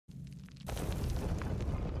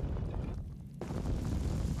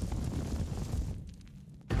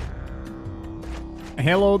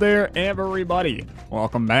Hello there, everybody.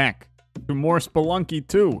 Welcome back to more Spelunky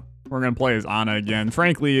 2. We're gonna play as Anna again.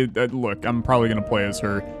 Frankly, look, I'm probably gonna play as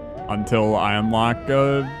her until I unlock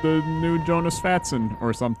the new Jonas Fatson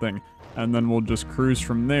or something, and then we'll just cruise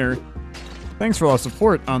from there. Thanks for all the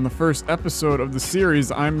support on the first episode of the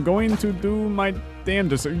series. I'm going to do my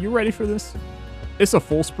damnedest. Are you ready for this? It's a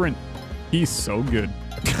full sprint. He's so good.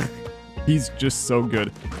 He's just so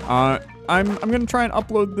good. I'm gonna try and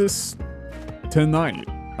upload this tonight,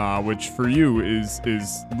 which for you is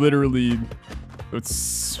literally,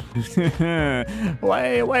 it's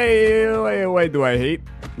wait, do I hate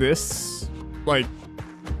this like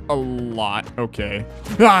a lot? Okay.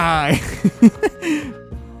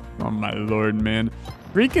 Oh my lord, man.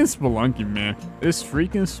 Freaking Spelunky, man. It's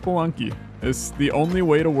freaking Spelunky. It's the only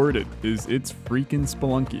way to word it, is it's freaking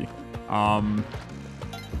Spelunky.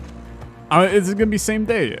 It's gonna be same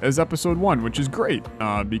day as episode 1, which is great,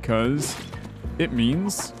 because it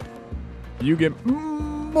means you get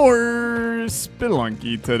more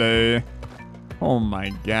Spelunky today. Oh my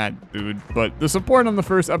god, dude. But the support on the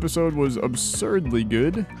first episode was absurdly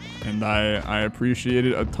good, and I appreciate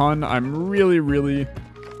it a ton. I'm really,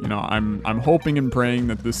 you know, I'm hoping and praying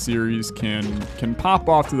that this series can pop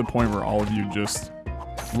off to the point where all of you just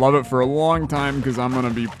love it for a long time, because I'm gonna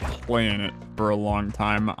be playing it for a long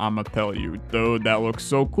time. I'ma tell you. Dude, that looks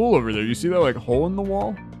so cool over there. You see that like hole in the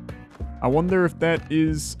wall? I wonder if that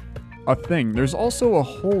is a thing. There's also a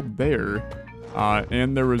hole there,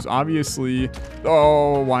 and there was obviously,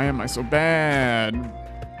 oh, why am I so bad?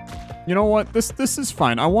 You know what? This is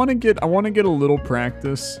fine. I want to get a little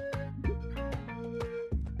practice.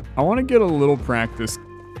 I want to get a little practice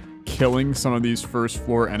killing some of these first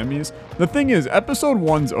floor enemies. The thing is, episode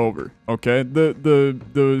 1's over, okay?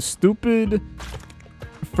 The stupid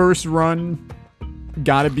first run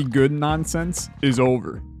gotta be good nonsense is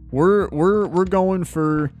over. We're going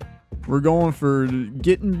for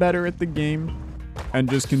getting better at the game and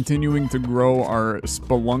just continuing to grow our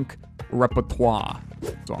Spelunk repertoire.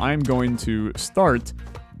 So I'm going to start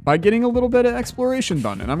by getting a little bit of exploration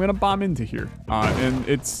done, and I'm gonna bomb into here. And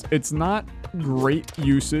it's not great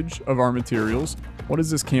usage of our materials. What is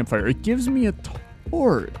this campfire? It gives me a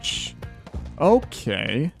torch.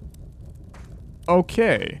 Okay.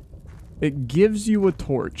 Okay. It gives you a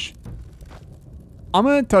torch. I'm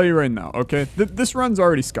gonna tell you right now, okay? This run's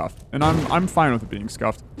already scuffed, and I'm fine with it being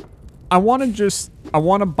scuffed. I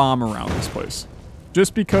wanna bomb around this place.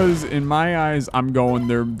 Just because in my eyes, I'm going,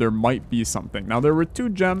 there might be something. Now, there were 2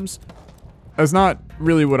 gems. That's not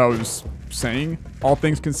really what I was saying, all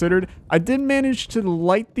things considered. I did manage to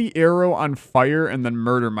light the arrow on fire and then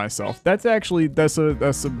murder myself. That's actually, that's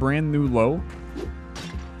a brand new low.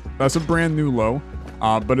 That's a brand new low.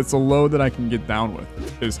 But it's a low that I can get down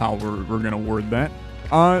with, is how we're gonna word that.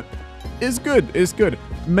 Is good.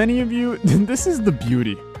 Many of you, this is the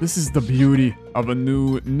beauty. This is the beauty of a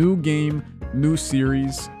new game, new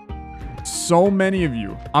series. So many of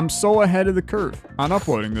you, I'm so ahead of the curve on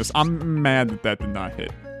uploading this. I'm mad that did not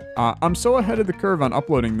hit. I'm so ahead of the curve on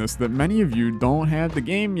uploading this that many of you don't have the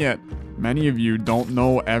game yet. Many of you don't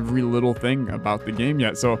know every little thing about the game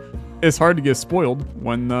yet. So it's hard to get spoiled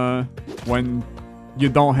when you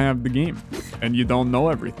don't have the game and you don't know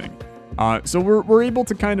everything. So we're able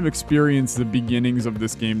to kind of experience the beginnings of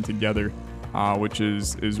this game together, which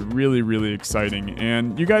is really exciting.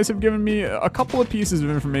 And you guys have given me a couple of pieces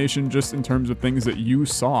of information just in terms of things that you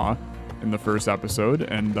saw in the first episode,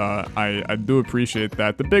 and I do appreciate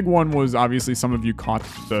that. The big one was obviously some of you caught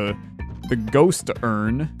the ghost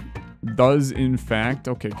urn does in fact,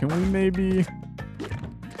 okay, can we maybe,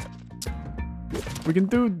 we can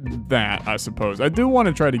do that, I suppose. I do want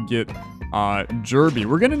to try to get Jerby.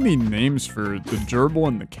 We're gonna need names for the gerbil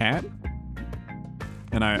and the cat,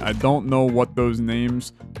 and I don't know what those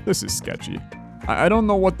names, this is sketchy. I don't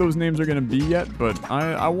know what those names are gonna be yet, but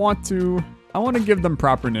I want to give them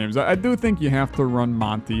proper names. I do think you have to run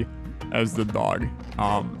Monty as the dog.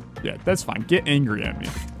 Yeah, that's fine. Get angry at me.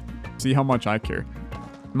 See how much I care.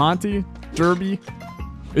 Monty, Jerby.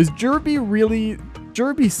 Is Jerby really,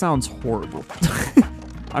 Jerby sounds horrible.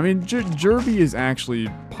 I mean, Jerby is actually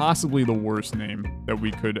possibly the worst name that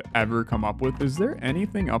we could ever come up with. Is there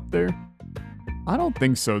anything up there? I don't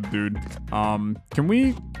think so, dude. Can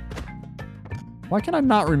we... Why can I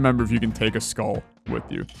not remember if you can take a skull with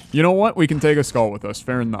you? You know what? We can take a skull with us.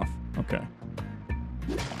 Fair enough. Okay.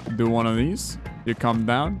 Do one of these. You come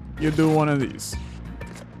down. You do one of these.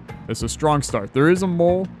 It's a strong start. There is a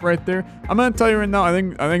mole right there. I'm gonna tell you right now, I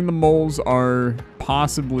think the moles are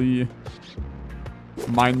possibly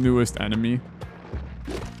my newest enemy.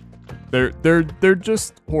 They're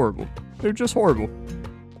just horrible. They're just horrible.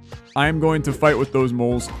 I am going to fight with those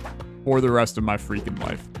moles for the rest of my freaking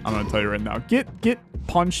life. I'm gonna tell you right now. Get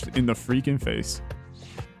punched in the freaking face.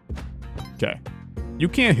 Okay. You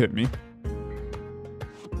can't hit me.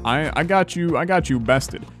 I got you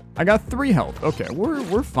bested. I got 3 health. Okay,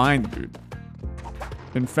 we're fine, dude.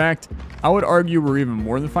 In fact, I would argue we're even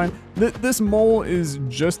more than fine. This mole is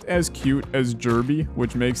just as cute as Jerby,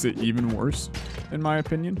 which makes it even worse, in my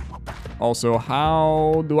opinion. Also,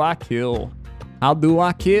 how do I kill? How do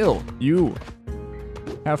I kill? You.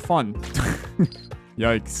 Have fun.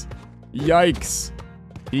 Yikes. Yikes.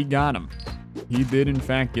 He got him. He did, in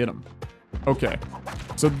fact, get him. Okay.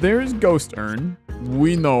 So there's Ghost Urn.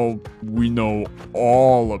 We know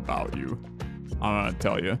all about you. I'm gonna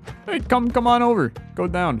tell you. Hey, come on over. Go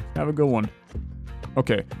down. Have a good one.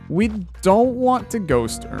 Okay, we don't want to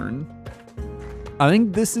Ghost Urn. I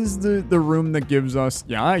think this is the room that gives us,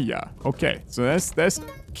 yeah. Okay, so that's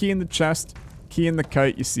key in the chest, key in the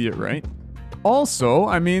kite. You see it, right? Also,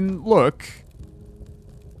 I mean, look.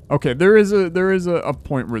 Okay, there is a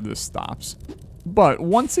point where this stops. But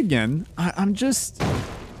once again, I'm just...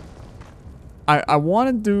 I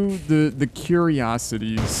want to do the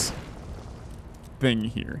curiosities thing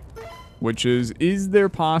here. Which is there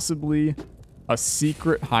possibly a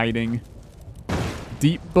secret hiding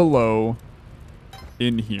deep below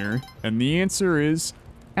in here? And the answer is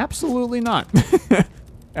absolutely not.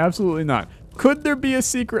 Absolutely not. Could there be a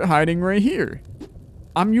secret hiding right here?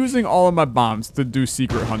 I'm using all of my bombs to do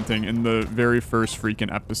secret hunting in the very first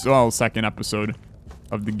freaking episode, well, second episode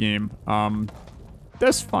of the game.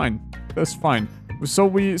 That's fine. That's fine. So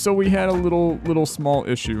we had a little small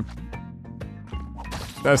issue.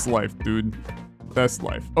 That's life, dude. That's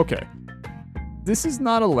life. Okay. This is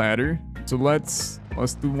not a ladder, so let's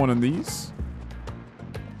do one of these.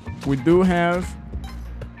 We do have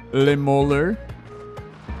Le Molar.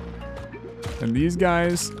 And these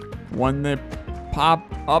guys, when they pop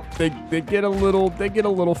up, they get a little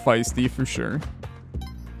feisty for sure.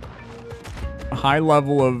 A high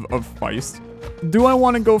level of feist. Do I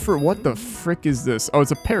want to go for, what the frick is this? Oh,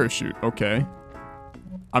 it's a parachute. Okay.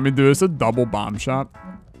 I mean, dude, it's a double bomb shot.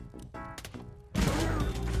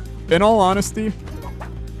 In all honesty,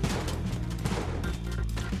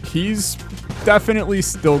 he's definitely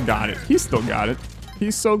still got it. He's still got it.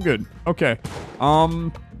 He's so good. Okay.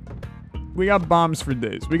 We got bombs for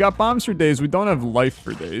days. We got bombs for days. We don't have life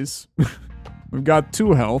for days. We've got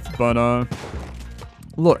 2 health, but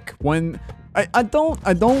look, when I don't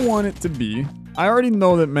want it to be. I already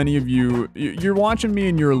know that many of you're watching me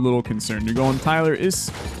and you're a little concerned. You're going, Tyler, is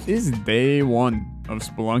day 1 of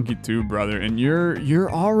Spelunky 2, brother, and you're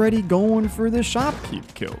already going for the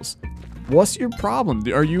shopkeep kills. What's your problem?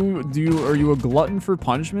 Are you a glutton for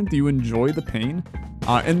punishment? Do you enjoy the pain?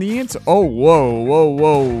 And the answer, oh,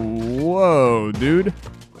 whoa, dude.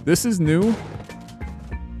 This is new.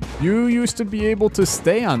 You used to be able to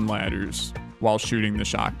stay on ladders while shooting the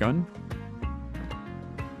shotgun.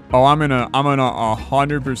 Oh, I'm gonna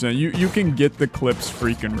 100%. You can get the clips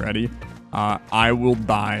freaking ready. I will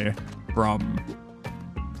die from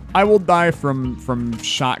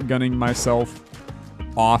shotgunning myself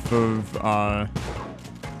off of a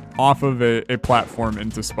platform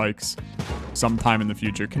into spikes sometime in the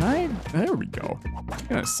future. Can I? There we go. I'm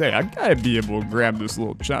gonna say, I gotta be able to grab this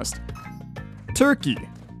little chest. Turkey.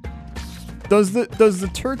 Does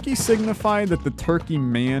the turkey signify that the turkey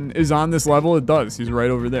man is on this level? It does. He's right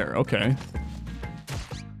over there. Okay.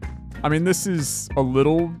 I mean, this is a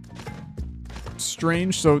little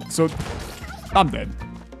strange. So I'm dead.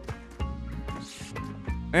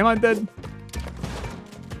 Am I dead?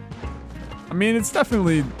 I mean, it's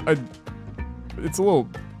definitely it's a little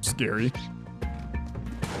scary.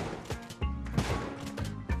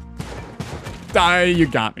 Die, you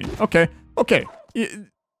got me. Okay.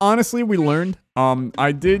 Honestly, we learned.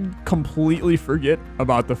 I did completely forget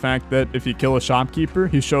about the fact that if you kill a shopkeeper,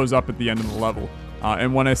 he shows up at the end of the level.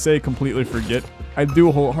 And when I say completely forget, I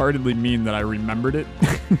do wholeheartedly mean that I remembered it.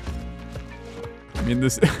 I mean,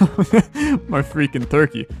 this... my freaking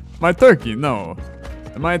turkey. My turkey, no.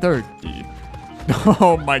 My turkey.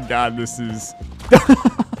 Oh my god, this is...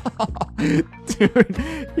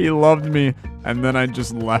 Dude, he loved me, and then I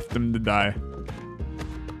just left him to die.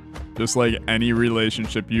 Just like any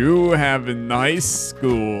relationship you have in high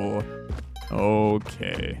school.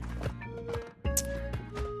 Okay.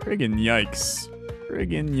 Friggin' yikes.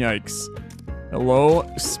 Friggin' yikes. Hello,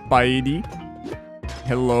 Spidey.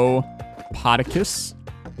 Hello, Poticus.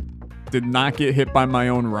 Did not get hit by my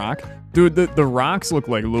own rock. Dude, the rocks look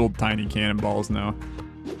like little tiny cannonballs now.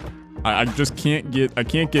 I just can't get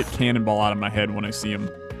cannonball out of my head when I see him.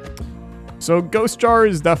 So Ghost Jar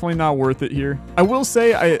is definitely not worth it here. I will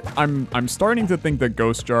say I'm starting to think that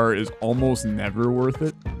Ghost Jar is almost never worth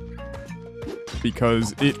it,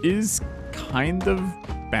 because it is kind of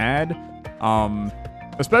bad,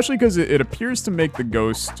 especially because it appears to make the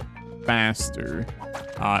ghost faster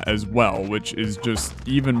as well, which is just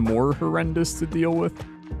even more horrendous to deal with.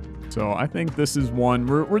 So I think this is one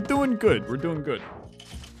we're doing good. We're doing good.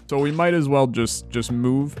 So we might as well just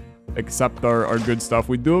move, accept our good stuff.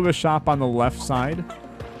 We do have a shop on the left side,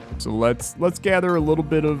 so let's gather a little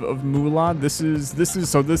bit of moolah. This is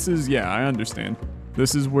yeah, I understand.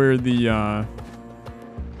 This is where the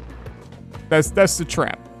that's the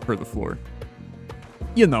trap for the floor.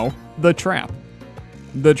 You know, the trap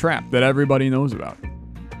that everybody knows about.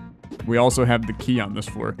 We also have the key on this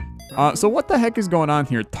floor. So what the heck is going on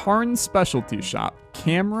here? Tarn Specialty Shop.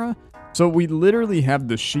 Camera. So we literally have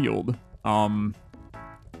the shield.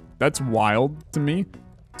 That's wild to me.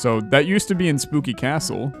 So that used to be in Spooky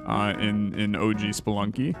Castle, in OG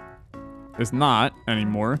Spelunky. It's not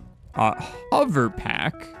anymore. Hover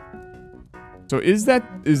pack. So is that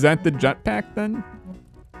the jetpack then?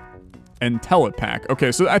 And telepack.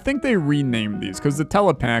 Okay, so I think they renamed these, because the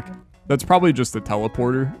telepack, that's probably just the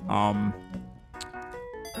teleporter.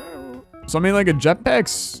 So I mean, like, a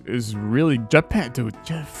jetpack is really jetpack, dude.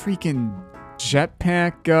 Freaking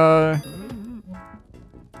jetpack.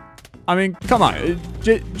 I mean, come on,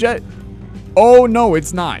 jet. Oh no,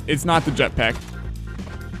 it's not. It's not the jetpack.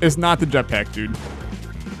 It's not the jetpack, dude.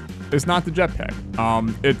 It's not the jetpack.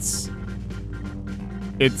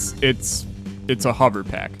 It's a hover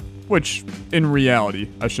pack, which in reality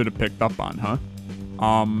I should have picked up on, huh?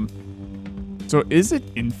 So is it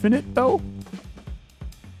infinite though?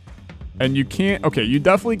 And you can't, okay, you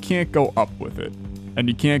definitely can't go up with it, and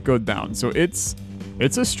you can't go down. So it's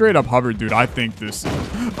a straight up hover, dude. I think this,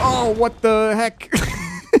 oh, what the heck?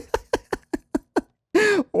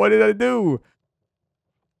 What did I do?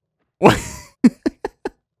 What?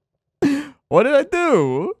 What did I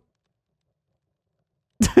do?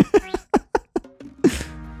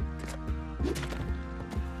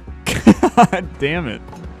 God damn it.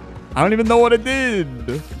 I don't even know what I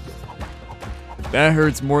did. That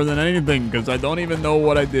hurts more than anything, because I don't even know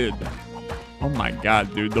what I did. Oh my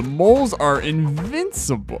god, dude. The moles are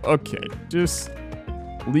invincible. Okay, just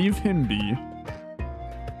leave him be.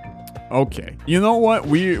 Okay. You know what?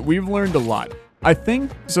 We've learned a lot. I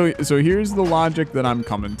think, so here's the logic that I'm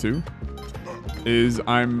coming to. Is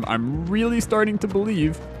I'm really starting to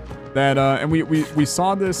believe that, and we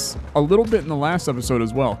saw this a little bit in the last episode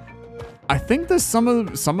as well. I think that some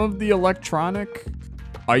of the electronic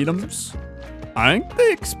items, I think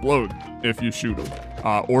they explode if you shoot them,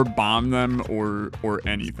 or bomb them, or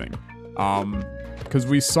anything. Because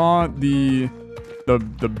we saw it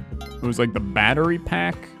was like the battery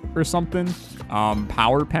pack or something,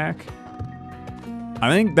 power pack. I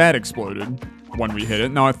think that exploded when we hit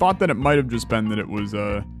it. Now I thought that it might have just been that it was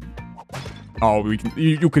oh,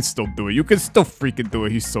 you could still do it. You could still freaking do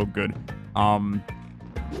it. He's so good.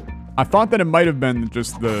 I thought that it might have been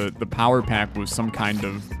just the power pack was some kind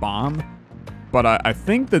of bomb, but I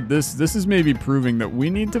think that this is maybe proving that we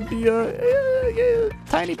need to be a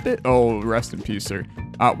tiny bit. Oh, rest in peace, sir.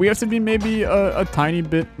 We have to be maybe a tiny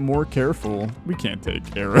bit more careful. We can't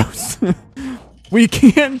take arrows. We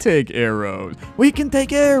can take arrows. We can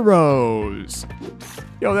take arrows.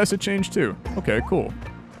 Yo, that's a change too. Okay, cool.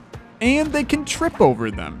 And they can trip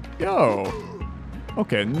over them. Yo.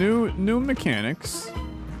 Okay, new mechanics.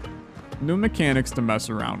 New mechanics to mess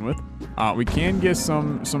around with. We can get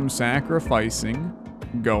some sacrificing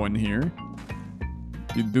going here.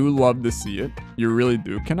 You do love to see it. You really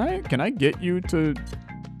do. Can I get you to?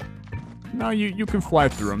 No, you can fly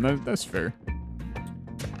through them. That's fair.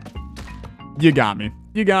 You got me.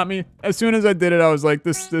 You got me. As soon as I did it, I was like,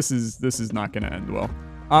 this is not gonna end well.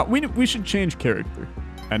 We should change character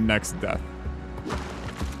and next death.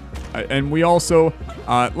 And we also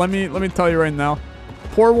let me tell you right now,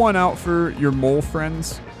 pour one out for your mole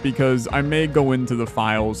friends, because I may go into the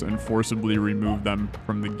files and forcibly remove them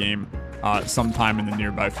from the game sometime in the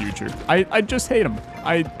nearby future. I just hate them.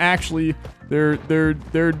 I actually,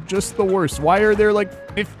 they're just the worst. Why are there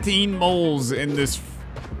like 15 moles in this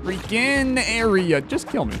freaking area? Just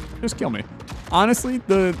kill me. Just kill me. Honestly,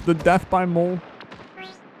 the death by mole,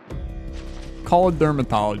 call a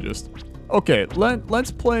dermatologist. Okay,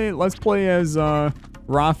 let's play as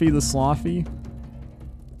Rafi the Slothy.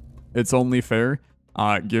 It's only fair.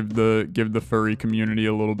 Give the furry community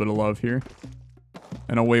a little bit of love here.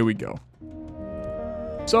 And away we go.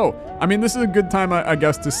 So, I mean, this is a good time, I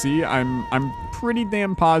guess, to see. I'm pretty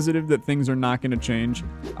damn positive that things are not going to change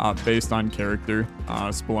based on character.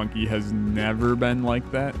 Spelunky has never been like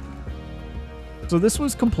that. So this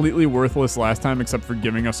was completely worthless last time except for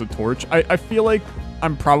giving us a torch. I feel like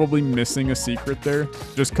I'm probably missing a secret there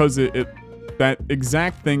just because that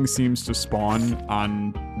exact thing seems to spawn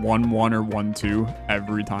on 1-1 or 1-2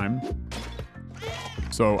 every time.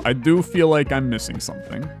 So I do feel like I'm missing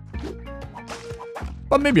something.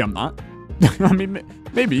 But maybe I'm not. I mean,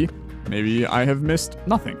 maybe I have missed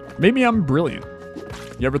nothing. Maybe I'm brilliant.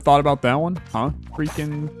 You ever thought about that one? Huh?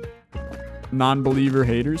 Freaking non-believer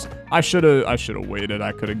haters. I should have waited.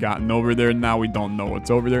 I could have gotten over there. Now we don't know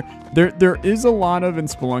what's over there. There is a lot of in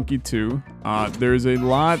Spelunky 2. There's a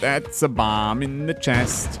lot. That's a bomb in the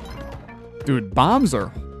chest. Dude, bombs are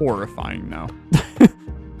horrifying now.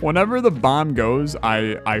 Whenever the bomb goes,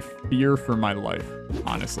 I fear for my life,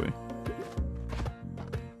 honestly.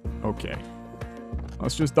 Okay.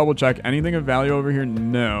 Let's just double check. Anything of value over here?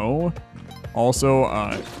 No. Also,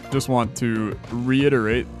 just want to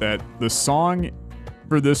reiterate that the song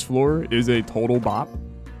for this floor is a total bop.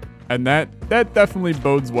 And that definitely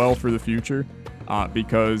bodes well for the future.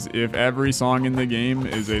 Because if every song in the game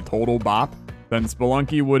is a total bop, then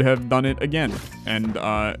Spelunky would have done it again. And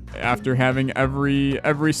after having every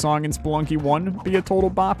song in Spelunky 1 be a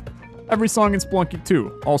total bop, every song in Spelunky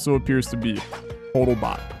 2 also appears to be total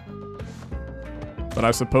bop. But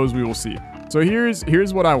I suppose we will see. So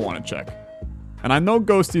here's what I want to check. And I know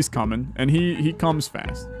Ghosty's coming, and he comes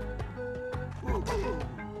fast.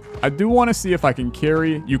 I do want to see if I can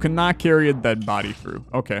carry... You cannot carry a dead body through.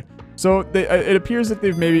 Okay. So it appears that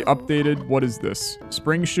they've maybe updated... What is this?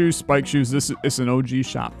 Spring shoes, spike shoes. It's an OG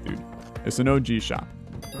shop, dude. It's an OG shop.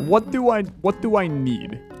 What do I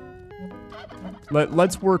need?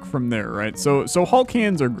 Let's work from there, right? So Hulk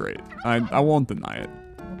hands are great. I won't deny it.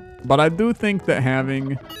 But I do think that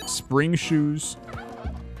having spring shoes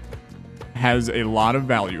has a lot of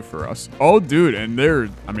value for us. Oh, dude, and we're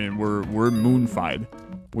moonified.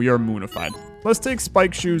 We are moonified. Let's take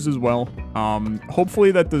spike shoes as well.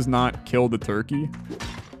 Hopefully that does not kill the turkey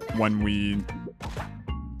when we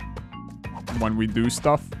do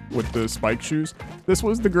stuff with the spike shoes. This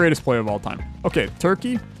was the greatest play of all time. Okay,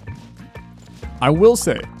 turkey. I will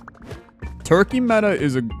say, turkey meta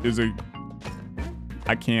is a.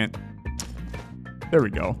 I can't. There we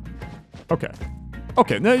go. Okay.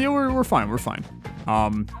 Okay, no, yeah, we're fine. We're fine.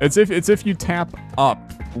 It's if you tap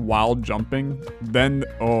up while jumping, then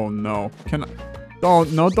oh no. Oh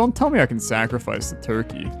no, don't tell me I can sacrifice the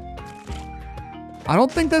turkey. I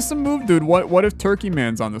don't think that's the move, dude. What if Turkey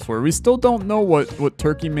Man's on this floor? We still don't know what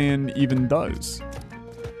Turkey Man even does.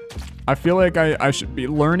 I feel like I should be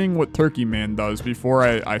learning what Turkey Man does before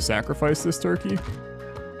I sacrifice this turkey.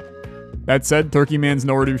 That said, Turkey Man's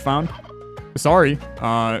nowhere to be found. Sorry,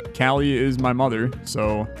 Callie is my mother,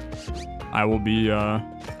 so I will be,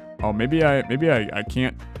 oh, maybe I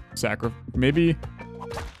can't sacrifice, maybe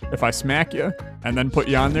if I smack you and then put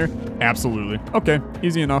you on there, absolutely. Okay,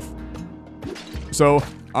 easy enough. So,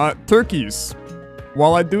 turkeys.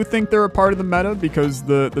 While I do think they're a part of the meta because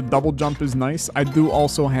the double jump is nice, I do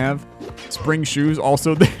also have spring shoes.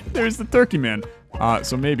 Also, there's the Turkey Man.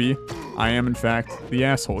 So maybe I am, in fact, the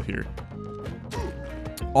asshole here.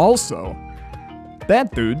 Also,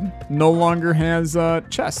 that dude no longer has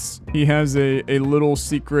chests. He has a little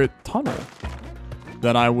secret tunnel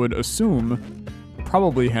that I would assume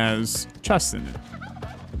probably has chests in it.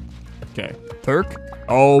 Okay, Turk.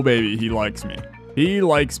 Oh, baby, he likes me. He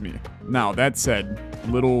likes me. Now, that said,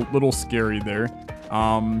 little scary there.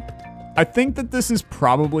 I think that this is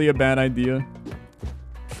probably a bad idea.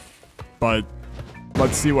 But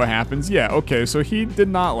let's see what happens. Yeah, okay, so he did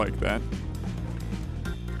not like that.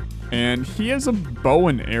 And he has a bow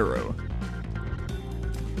and arrow.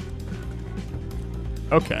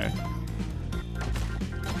 Okay.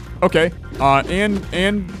 Okay.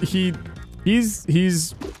 And he's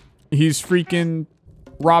freaking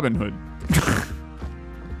Robin Hood.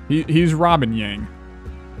 He's Robin Yang.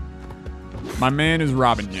 My man is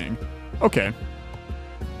Robin Yang. Okay.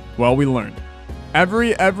 Well, we learned.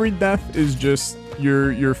 Every death is just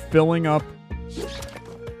you're filling up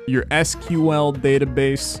your SQL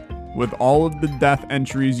database with all of the death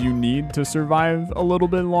entries you need to survive a little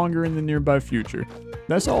bit longer in the nearby future.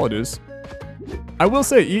 That's all it is. I will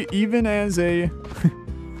say, even as a,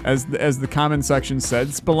 as the comment section said,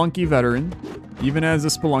 Spelunky veteran, even as a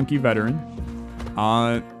Spelunky veteran,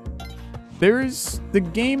 the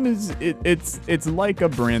game is, it's like a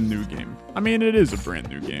brand new game. I mean, it is a brand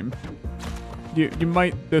new game. You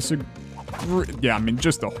might disagree. Yeah, I mean,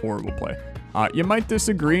 just a horrible play. You might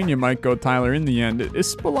disagree and you might go Tyler. In the end,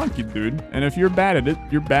 it's Spelunky, dude. And if you're bad at it,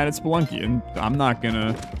 you're bad at Spelunky. And I'm not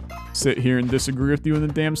gonna sit here and disagree with you in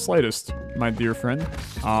the damn slightest, my dear friend.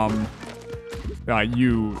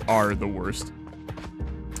 You are the worst.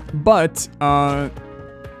 But,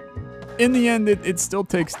 in the end, it still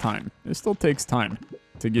takes time. It still takes time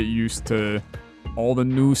to get used to all the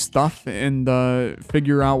new stuff and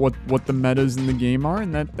figure out what the metas in the game are,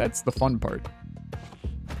 and that's the fun part.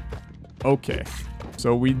 Okay,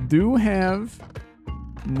 so we do have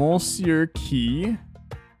Monsieur Key.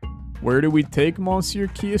 Where do we take Monsieur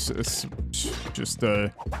Key? It's just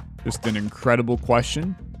an incredible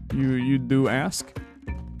question you do ask.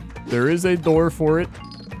 There is a door for it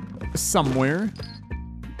somewhere.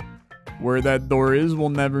 Where that door is, we'll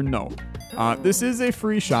never know. This is a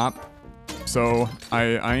free shop. So,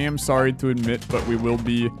 I am sorry to admit, but we will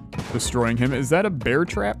be destroying him. Is that a bear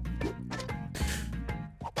trap?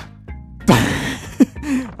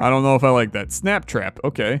 I don't know if I like that. Snap trap,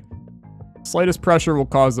 okay. Slightest pressure will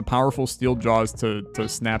cause the powerful steel jaws to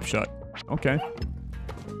snap shut. Okay.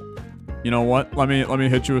 You know what? Let me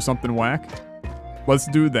hit you with something whack. Let's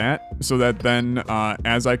do that, so that then,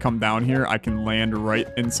 as I come down here, I can land right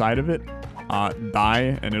inside of it,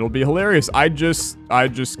 die, and it'll be hilarious. I just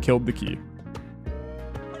killed the key.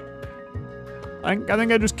 I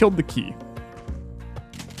think I just killed the key.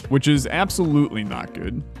 Which is absolutely not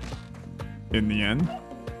good. In the end.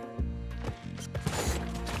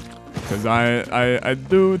 Because I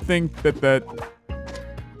do think that...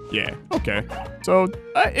 Yeah, okay. So,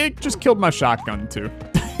 it just killed my shotgun, too.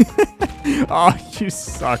 Oh, you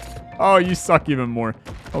suck. Oh, you suck even more.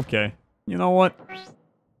 Okay. You know what?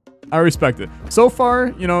 I respect it. So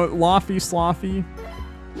far, you know, Laffy, Sloffy,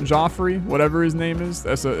 Joffrey, whatever his name is,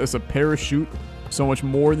 that's a parachute. So much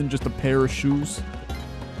more than just a pair of shoes.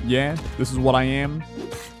 Yeah, this is what I am.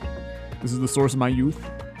 This is the source of my youth.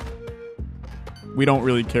 We don't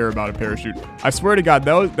really care about a parachute. I swear to God,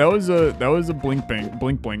 that was a blink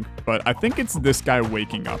blink. But I think it's this guy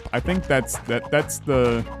waking up. I think that's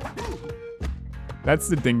the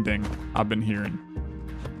ding ding I've been hearing.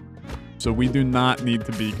 So we do not need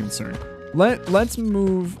to be concerned. Let's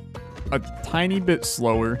move a tiny bit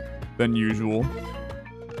slower than usual.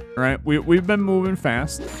 All right, we've been moving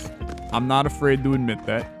fast. I'm not afraid to admit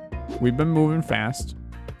that. We've been moving fast.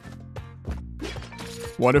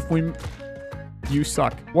 What if we... You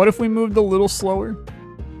suck. What if we moved a little slower?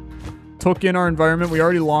 Took in our environment. We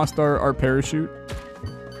already lost our parachute.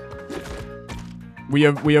 We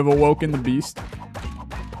have awoken the beast.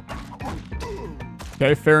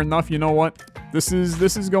 Okay, fair enough. You know what? This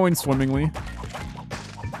is going swimmingly.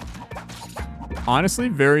 Honestly,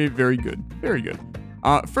 very, very good. Very good.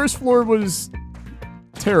 First floor was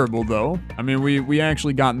terrible, though. I mean, we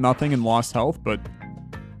actually got nothing and lost health, but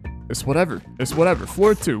it's whatever. It's whatever.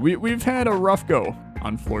 Floor 2. We've had a rough go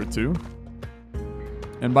on floor 2.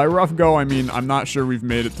 And by rough go, I mean, I'm not sure we've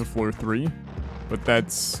made it to floor 3. But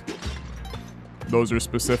those are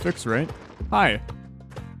specifics, right? Hi.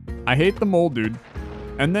 I hate the mole, dude.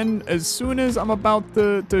 And then as soon as I'm about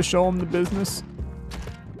to show him the business,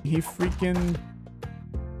 he freaking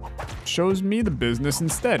shows me the business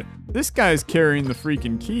instead. This guy's carrying the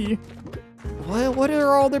freaking key. What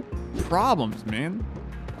are all the problems, man?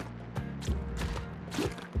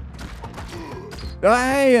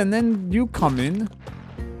 Hey, and then you come in.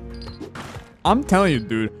 I'm telling you,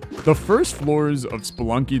 dude, the first floors of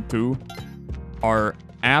Spelunky 2 are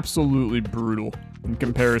absolutely brutal in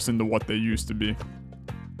comparison to what they used to be.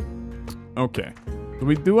 Okay, so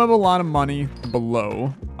we do have a lot of money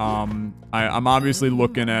below. I'm obviously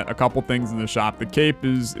looking at a couple things in the shop. The cape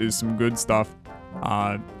is some good stuff.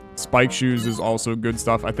 Spike shoes is also good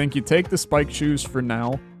stuff. I think you take the spike shoes for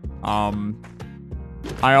now.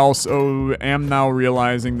 I also am now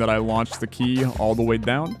realizing that I launched the key all the way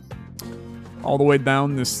down. All the way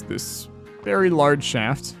down this very large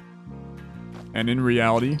shaft. And in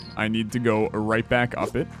reality, I need to go right back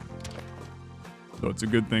up it. So it's a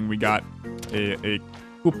good thing we got a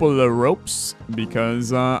couple of ropes,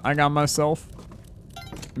 because I got myself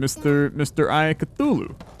Mr. Eye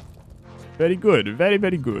Cthulhu. Very good. Very,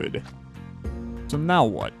 very good. So now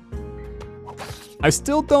what? I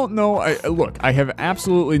still don't know. Look, I have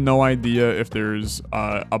absolutely no idea if there's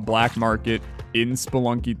a black market in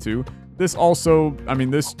Spelunky 2. This also, I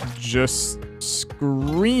mean, this just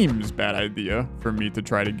screams bad idea for me to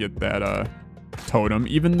try to get that totem,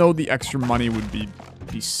 even though the extra money would be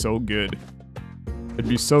so good. It'd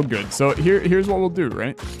be so good. So here's what we'll do,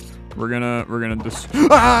 right? We're gonna just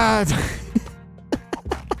ah!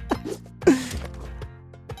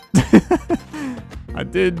 I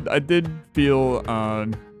did feel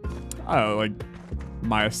like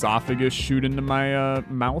my esophagus shoot into my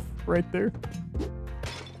mouth right there.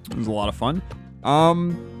 It was a lot of fun.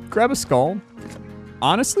 Grab a skull.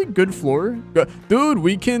 Honestly, good floor. Dude,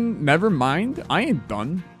 we can... Never mind. I ain't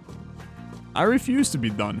done. I refuse to be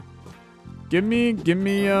done. Give me,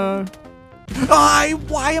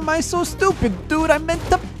 why am I so stupid, dude? I meant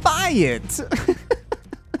to buy it.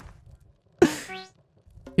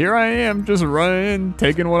 Here I am, just running in,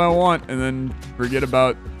 taking what I want, and then forget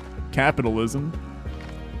about capitalism.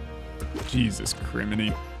 Jesus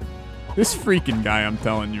criminy. This freaking guy, I'm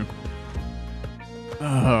telling you.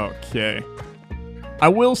 Okay. I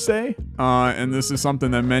will say, and this is something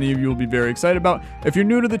that many of you will be very excited about. If you're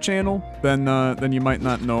new to the channel, then you might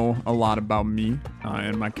not know a lot about me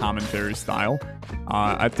and my commentary style.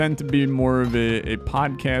 I tend to be more of a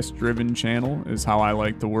podcast-driven channel, is how I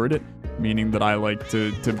like to word it. Meaning that I like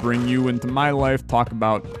to bring you into my life, talk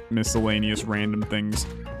about miscellaneous random things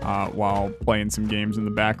while playing some games in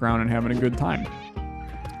the background and having a good time.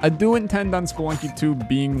 I do intend on Spelunky 2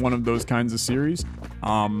 being one of those kinds of series.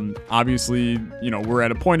 Obviously, you know, we're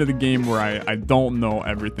at a point of the game where I don't know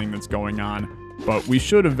everything that's going on, but we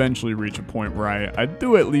should eventually reach a point where I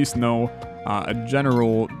do at least know a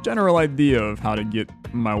general idea of how to get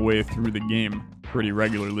my way through the game pretty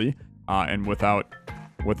regularly, and without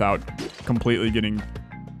completely getting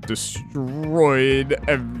destroyed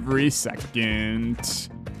every second.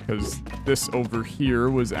 Because this over here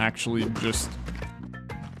was actually just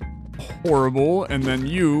horrible, and then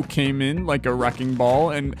you came in like a wrecking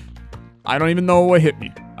ball, and I don't even know what hit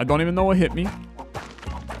me. I don't even know what hit me.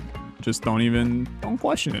 Just don't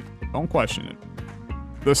question it. Don't question it.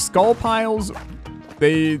 The skull piles,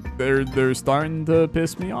 they're starting to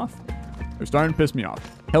piss me off. They're starting to piss me off.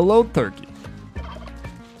 Hello, turkey.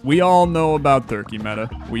 We all know about turkey meta.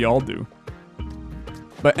 We all do.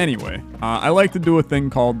 But anyway, I like to do a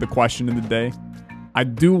thing called the question of the day. I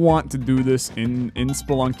do want to do this in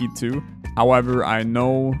Spelunky 2. However, I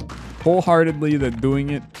know wholeheartedly that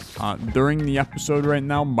doing it during the episode right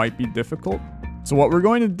now might be difficult. So what we're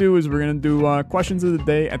going to do is we're going to do questions of the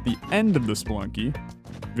day at the end of the Spelunky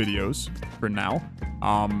videos for now.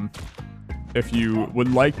 If you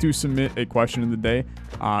would like to submit a question of the day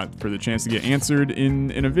for the chance to get answered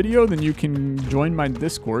in a video, then you can join my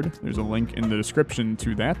Discord. There's a link in the description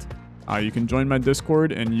to that. You can join my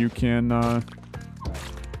Discord and you can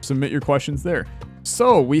submit your questions there.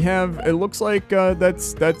 So we have, it looks like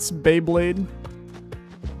that's Beyblade.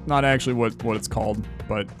 Not actually what it's called,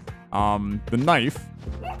 but the knife,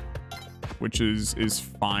 which is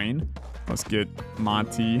fine. Let's get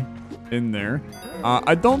Monty in there.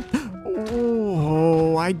 I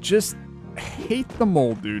just hate the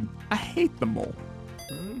mole, dude. I hate the mole.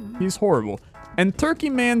 He's horrible. And Turkey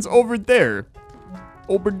Man's over there.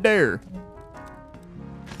 Over there.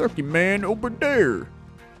 Turkey Man over there.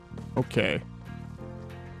 Okay.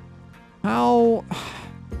 How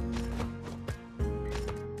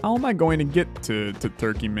am I going to get to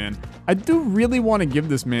Turkey Man? I do really want to give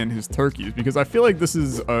this man his turkeys because I feel like this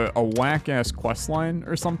is a whack-ass questline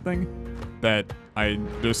or something that I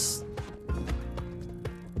just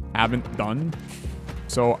haven't done.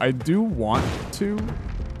 So I do want to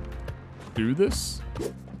do this.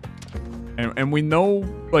 And we know,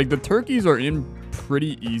 like, the turkeys are in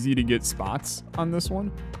pretty easy to get spots on this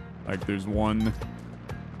one. Like, there's one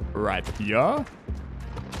right here.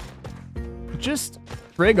 Just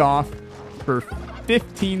frig off for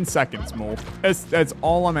 15 seconds, Mole. That's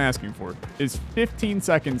all I'm asking for, is 15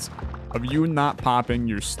 seconds of you not popping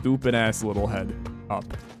your stupid ass little head up.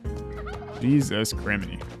 Jesus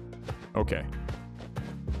criminy. Okay.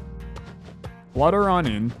 Flutter on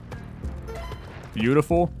in.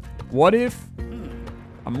 Beautiful. What if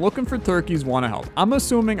I'm looking for turkeys, want to help? I'm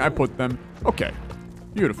assuming I put them. Okay.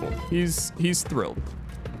 Beautiful. He's thrilled.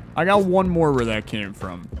 I got one more where that came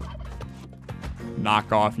from.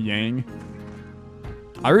 Knock off Yang.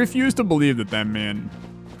 I refuse to believe that man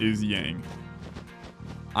is Yang.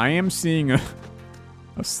 I am seeing a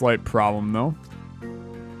slight problem, though.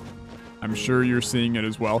 I'm sure you're seeing it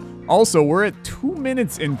as well. Also, we're at 2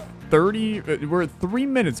 minutes and 30... we're at 3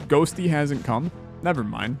 minutes. Ghosty hasn't come. Never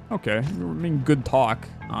mind. Okay. I mean, good talk,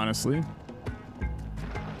 honestly.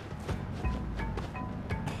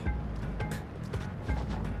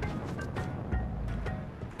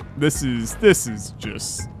 This is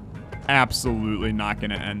just absolutely not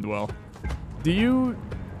going to end well. Do you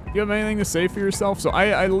have anything to say for yourself? So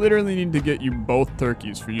I literally need to get you both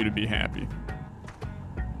turkeys for you to be happy.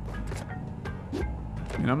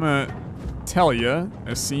 And I'm going to tell you,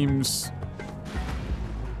 it seems...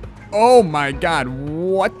 Oh my god,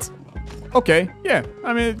 what? Okay, yeah.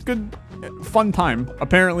 I mean, fun time.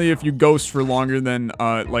 Apparently, if you ghost for longer than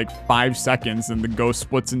like 5 seconds, then the ghost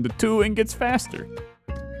splits into 2 and gets faster.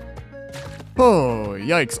 Oh,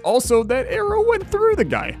 yikes. Also, that arrow went through the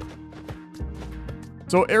guy.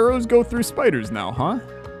 So arrows go through spiders now, huh?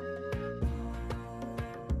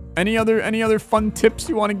 Any other fun tips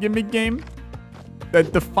you want to give me, game?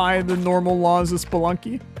 That defy the normal laws of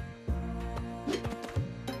Spelunky?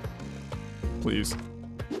 Please.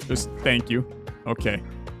 Just thank you. Okay.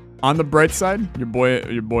 On the bright side, your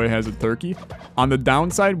boy has a turkey. On the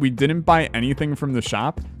downside, we didn't buy anything from the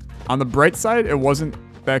shop. On the bright side, it wasn't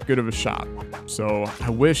that good of a shop. So I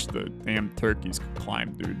wish the damn turkeys could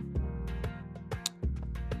climb, dude.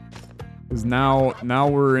 Because now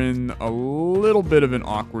we're in a little bit of an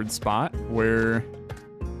awkward spot where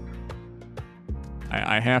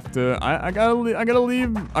I gotta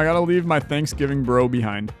leave my Thanksgiving bro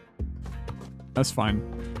behind. That's fine.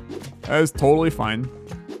 That is totally fine.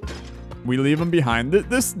 We leave him behind.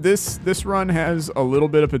 This run has a little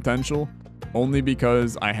bit of potential, only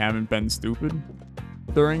because I haven't been stupid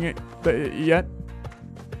during it yet.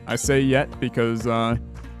 I say yet because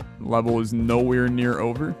level is nowhere near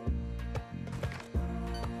over.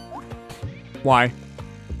 Why?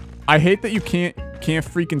 I hate that you can't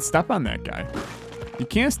freaking step on that guy. You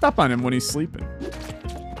can't step on him when he's sleeping.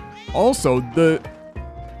 Also,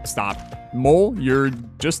 stop. Mole, you're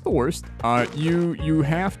just the worst. You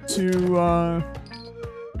have to,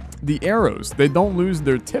 the arrows, they don't lose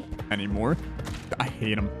their tip anymore. I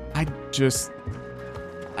hate him. He's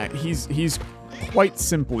quite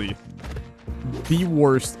simply the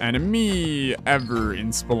worst enemy ever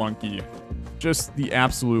in Spelunky. Just the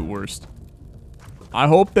absolute worst. I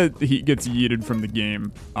hope that he gets yeeted from the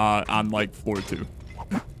game on like floor 2.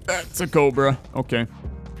 That's a cobra. Okay.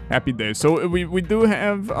 Happy days. So we do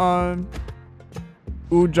have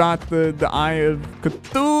Ujat, the Eye of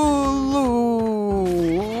Cthulhu.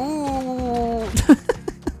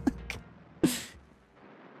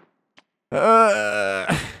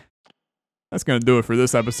 That's gonna do it for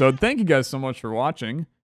this episode. Thank you guys so much for watching.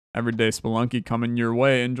 Everyday Spelunky coming your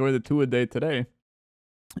way. Enjoy the 2 a day today.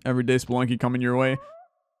 Everyday Spelunky coming your way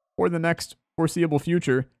for the next foreseeable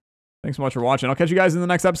future. Thanks so much for watching. I'll catch you guys in the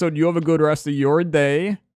next episode. You have a good rest of your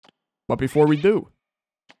day. But before we do,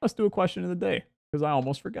 let's do a question of the day, because I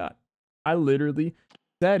almost forgot. I literally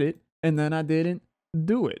said it, and then I didn't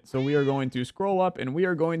do it. So we are going to scroll up, and we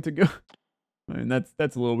are going to go... I mean, that's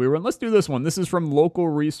a little weird. Let's do this one. This is from Local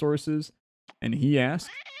Resources, and he asks,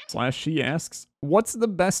 / she asks, what's the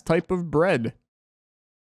best type of bread?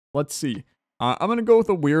 Let's see. I'm going to go with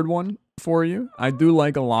a weird one for you. I do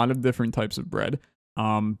like a lot of different types of bread.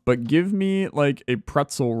 But give me like a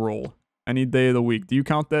pretzel roll any day of the week. Do you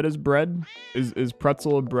count that as bread? Is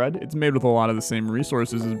pretzel a bread? It's made with a lot of the same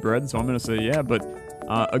resources as bread, so I'm going to say yeah. But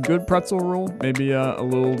a good pretzel roll, maybe a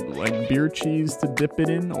little like beer cheese to dip it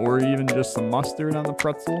in, or even just some mustard on the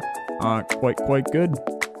pretzel. Quite good.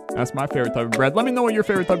 That's my favorite type of bread. Let me know what your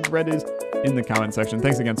favorite type of bread is in the comment section.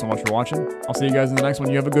 Thanks again so much for watching. I'll see you guys in the next one.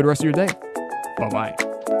 You have a good rest of your day.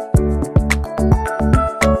 Bye-bye.